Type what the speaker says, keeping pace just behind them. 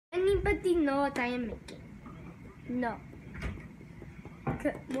Anybody know what I am making? No.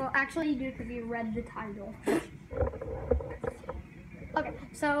 Well, actually you do because you read the title. Okay,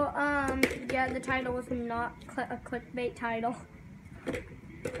 so, yeah, the title was not a clickbait title.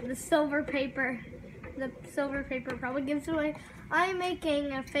 The silver paper probably gives it away. I'm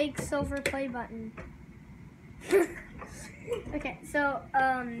making a fake silver play button. Okay, so,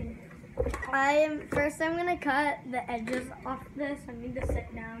 I'm gonna cut the edges off this. I need to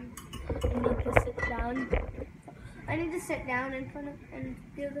sit down. I need to sit down in front of and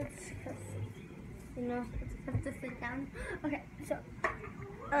do this because, you know, I have to sit down. Okay, so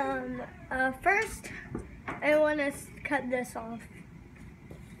first I want to cut this off.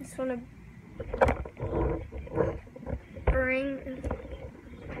 Just want to bring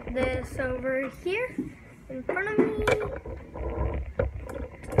this over here in front of me.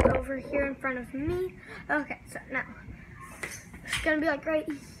 Over here in front of me. Okay, so now it's gonna be like right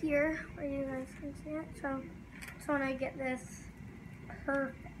here where you guys can see it. So when I get this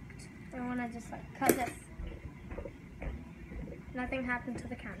perfect, I wanna just like cut this. Nothing happened to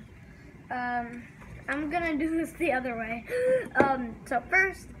the camera. I'm gonna do this the other way. So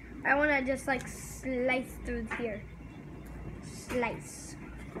first I wanna just like slice through here. Slice.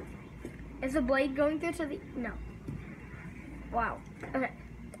 Is the blade going through to the, no. Wow, okay.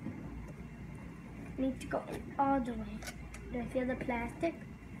 Need to go all the way. Do I feel the plastic?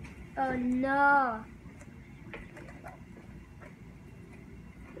 Oh no.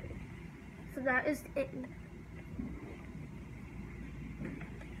 So that is it.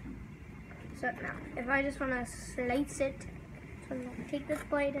 So now, if I just want to slice it, so I'm going to take this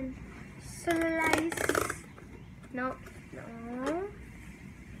blade and slice. No.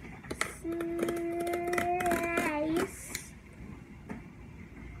 Slice.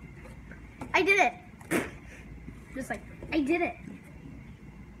 I did it. Just like, I did it.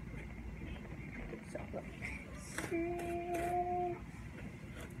 So,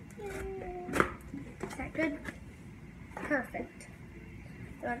 is that good? Perfect.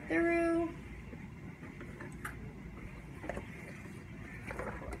 Go through.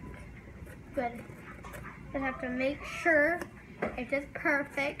 Good. Just have to make sure it is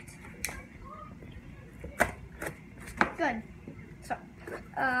perfect. Good. So,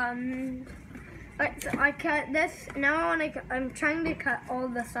 alright, so I cut this. Now I'm trying to cut all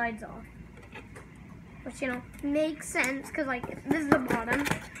the sides off. Which, you know, makes sense because, like, this is the bottom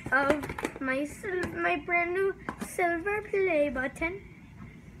of my brand new silver play button.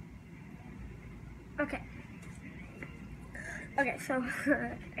 Okay. Okay, so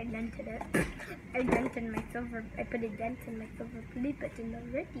I dented it. I put a dent in my silver play button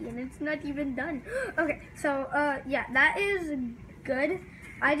already, and it's not even done. Okay, so yeah, that is good.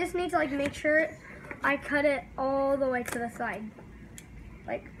 I just need to like make sure I cut it all the way to the side,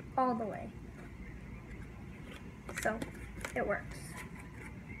 like all the way. So it works.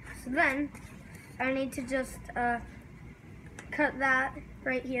 So then I need to just cut that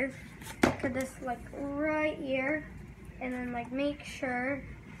right here. Cut this like right here, and then like make sure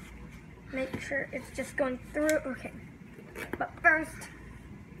it's just going through. Okay, but first,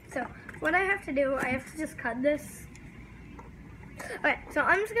 so what I have to do, I have to just cut this. Okay, so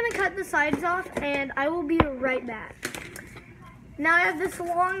I'm just gonna cut the sides off, and I will be right back. Now I have this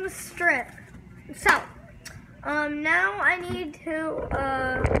long strip. So now I need to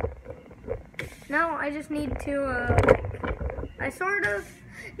now I just need to I sort of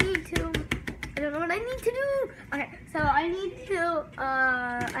need to, I don't know what I need to do. Okay, so I need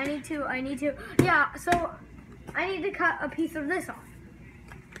to, yeah, so I need to cut a piece of this off.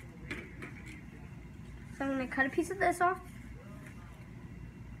 So I'm gonna cut a piece of this off.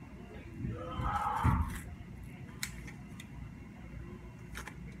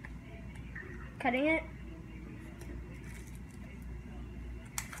 Cutting it.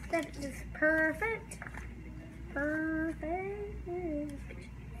 That is perfect. Perfect.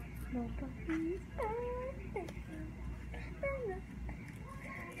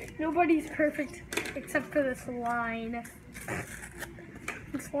 Nobody's perfect except for this line.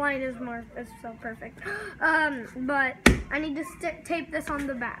 This line is so perfect. But I need to tape this on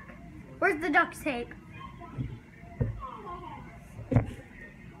the back. Where's the duct tape?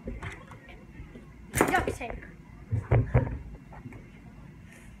 Duct tape.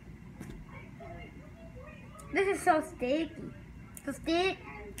 This is so sticky. So sticky.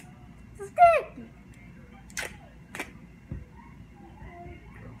 So sticky.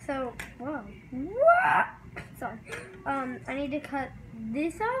 So, whoa. What? Sorry. I need to cut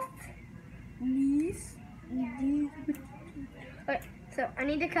this off. These. Okay, so I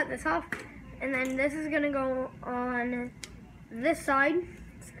need to cut this off, and then this is gonna go on this side.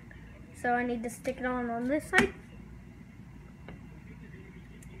 So I need to stick it on this side.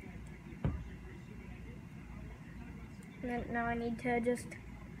 And then now I need to just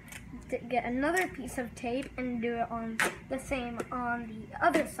get another piece of tape and do it on the same on the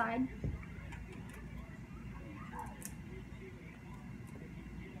other side.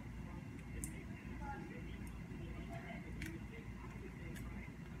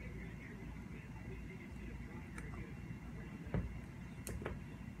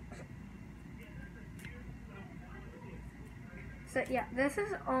 So yeah, this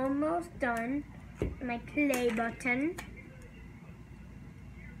is almost done. My play button.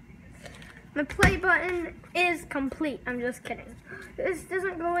 My play button is complete. I'm just kidding. This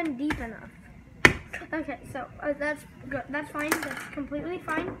doesn't go in deep enough. Okay, so that's good. That's fine. That's completely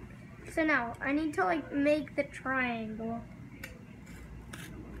fine. So now I need to like make the triangle.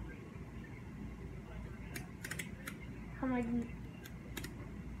 I'm like,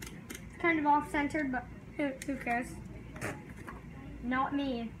 it's kind of off centered, but who cares? Not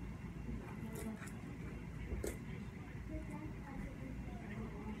me.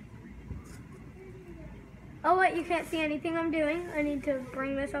 Oh wait, you can't see anything I'm doing. I need to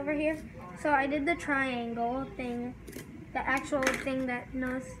bring this over here. So I did the triangle thing, the actual thing that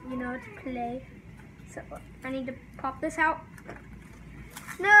knows, you know, to play. So I need to pop this out.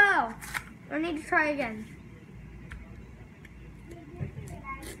 No! I need to try again.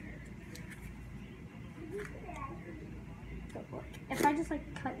 If I just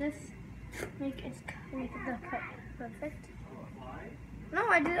like cut this, make the cut perfect. No,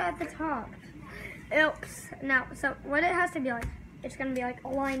 I did it at the top. Oops. Now, so what it has to be like, it's gonna be like a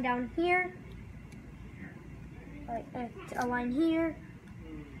line down here, like a line here.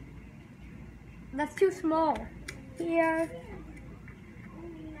 That's too small. Here,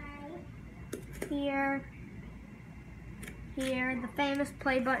 here, here. The famous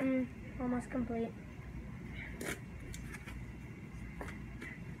play button, almost complete.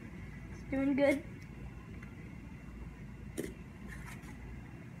 Doing good.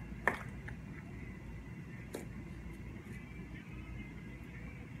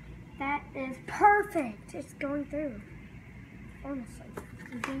 That is perfect. It's going through. Honestly,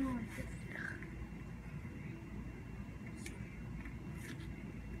 I'm being honest.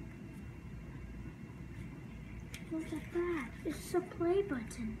 Look at that. It's a play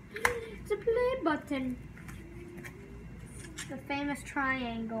button. It's a play button. The famous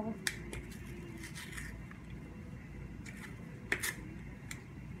triangle.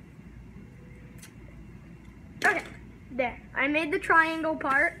 Okay, there. I made the triangle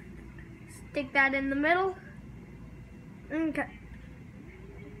part. Stick that in the middle. Okay.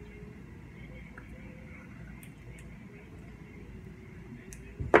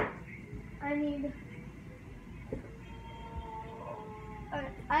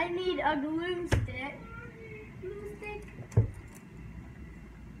 I need a glue stick. Glue stick.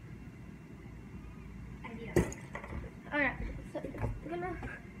 Idea. Alright, so it's gonna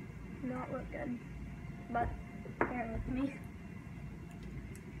not look good, but bear with me.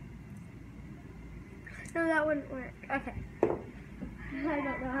 No, that wouldn't work. Okay. I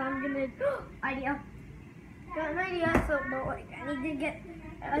don't know how I'm gonna. Idea. Got an idea. So, but like, I need to get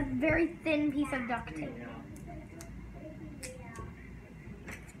a very thin piece of duct tape.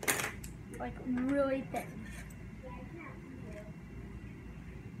 Like really thin.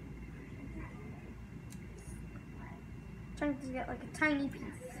 Trying to get like a tiny piece.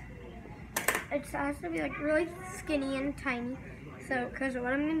 It has to be like really skinny and tiny. So, because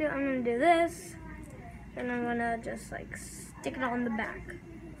what I'm gonna do this. And I'm gonna just like stick it on the back.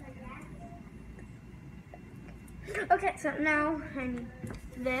 Okay, so now I need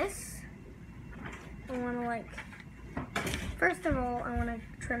this. I wanna like, first of all, I wanna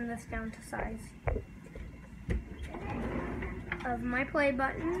trim this down to size of my play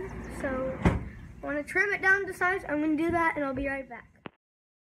button. So I wanna trim it down to size. I'm gonna do that and I'll be right back.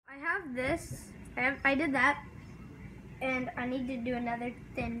 I have this, I did that. And I need to do another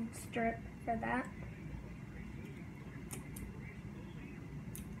thin strip for that.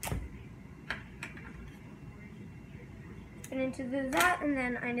 I need to do that, and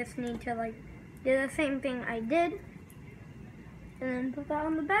then I just need to like do the same thing I did, and then put that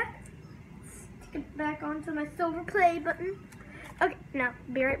on the back, stick it back onto my silver play button. Okay, now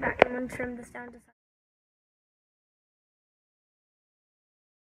be right back. I'm gonna trim this down to size.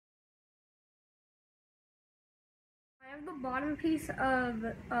 I have the bottom piece of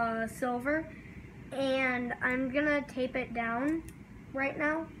silver, and I'm gonna tape it down right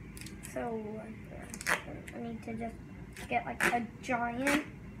now. So I need to just get like a giant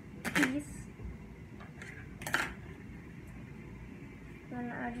piece.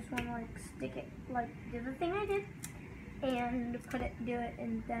 Then I just want to like stick it, like do the thing I did, and do it,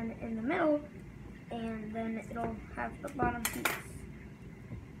 and then in the middle, and then it'll have the bottom piece.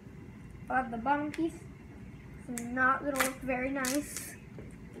 I'll have the bottom piece. It's not gonna look very nice.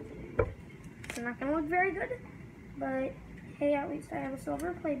 It's not gonna look very good, but hey, at least I have a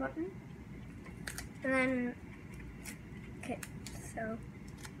silver play button. And then, okay, so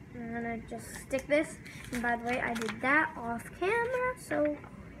I'm gonna just stick this. And by the way, I did that off camera, so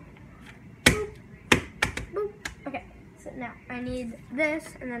boop, boop. Okay, so now I need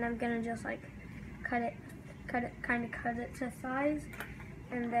this, and then I'm gonna just like kind of cut it to size,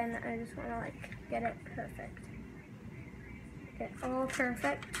 and then I just wanna like get it perfect. Get all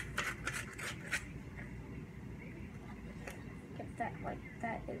perfect. Get that like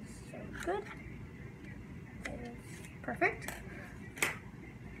that is so good. That is perfect.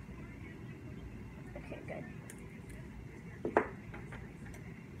 Okay, good.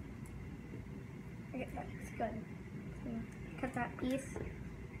 Okay, that's good. So cut that piece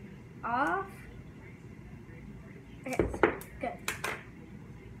off. Okay, so good.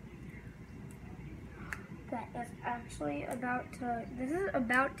 That is actually this is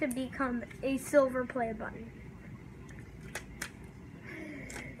about to become a silver play button.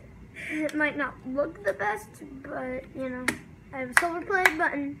 It might not look the best, but you know, I have a silver play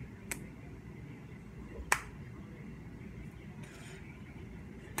button.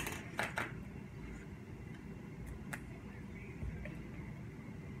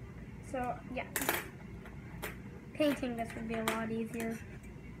 So yeah, painting this would be a lot easier.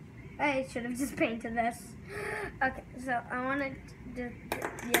 I should have just painted this. Okay, so I want to just,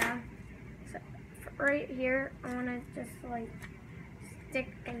 yeah. So right here, I want to just like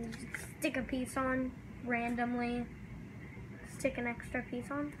stick a piece on randomly. Stick an extra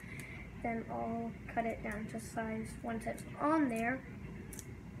piece on. Then I'll cut it down to size once it's on there.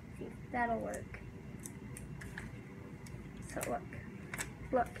 See, that'll work. So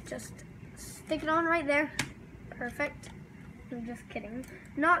look, just stick it on right there. Perfect. I'm just kidding.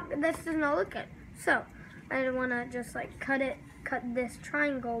 This does not look good. So I want to just like cut this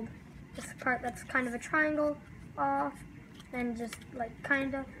triangle, this part that's kind of a triangle off, and just like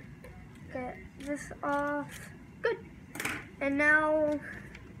kind of get this off. Good. And now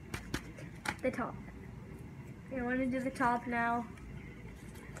the top. I want to do the top now.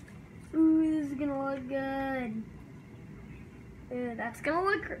 Ooh, this is gonna look good. Ooh, that's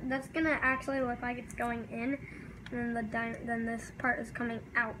gonna actually look like it's going in. And then this part is coming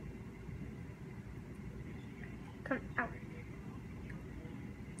out. Come out.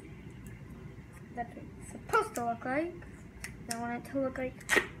 That's what it's supposed to look like. I want it to look like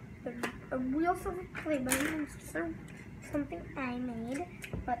a real silver play button instead of something I made.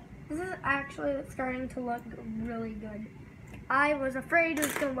 But this is actually starting to look really good. I was afraid it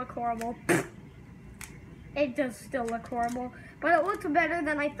was gonna look horrible. It does still look horrible, but it looks better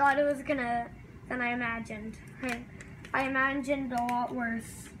than I thought it was gonna. Than I imagined. I imagined a lot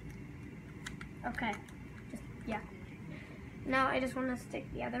worse. Okay, yeah. Now I just want to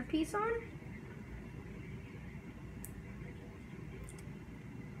stick the other piece on.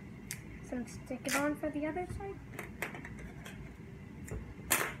 So stick it on for the other side.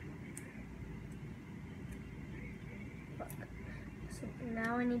 Look. So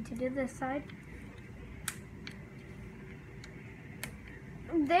now I need to do this side.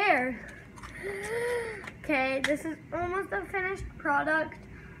 There. Okay, this is almost a finished product.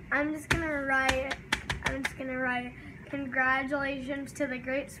 I'm just gonna write congratulations to the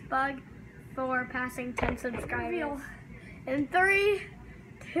Great Spug for passing 10 subscribers. In 3,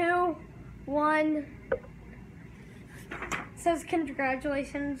 2, 1. It says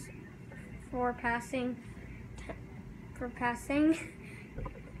congratulations for passing.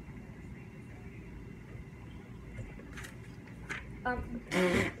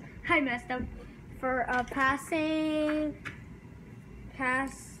 I messed up. For passing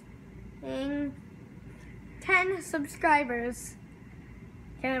 10 subscribers.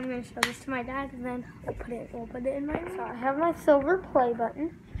 Okay, I'm gonna show this to my dad, and then we'll put it in my room. So I have my silver play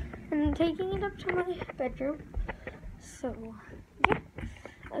button, and I'm taking it up to my bedroom. So yeah.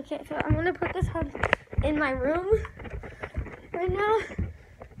 Okay, so I'm gonna put this in my room right now.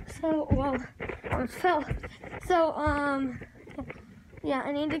 So yeah,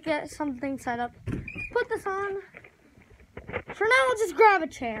 I need to get something set up. Put this on. For now, I'll just grab a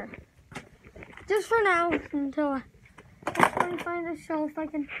chair. Just for now, until I actually find a shelf I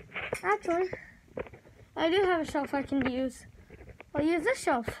can... Actually, I do have a shelf I can use. I'll use this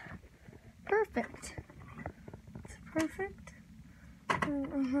shelf. Perfect. It's perfect.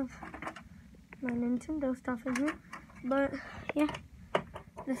 And I have my Nintendo stuff in here. But, yeah.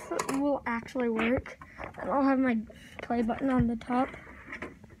 this will actually work. And I'll have my play button on the top.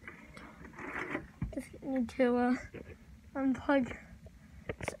 Just need to unplug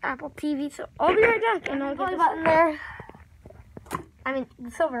this Apple TV. So I'll be right back, and I'll get the button there. I mean,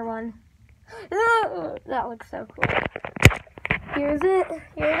 the silver one. Oh, that looks so cool. Here's it.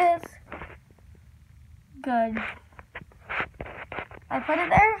 Here it is. Good. I put it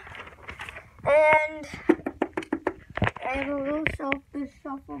there, and I have a little shelf. This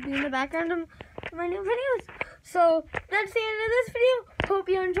shelf will be in the background of my new videos. So that's the end of this video. Hope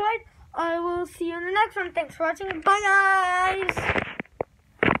you enjoyed. I will see you in the next one. Thanks for watching. Bye, guys.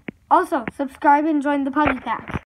 Also, subscribe and join the Puggy Pack.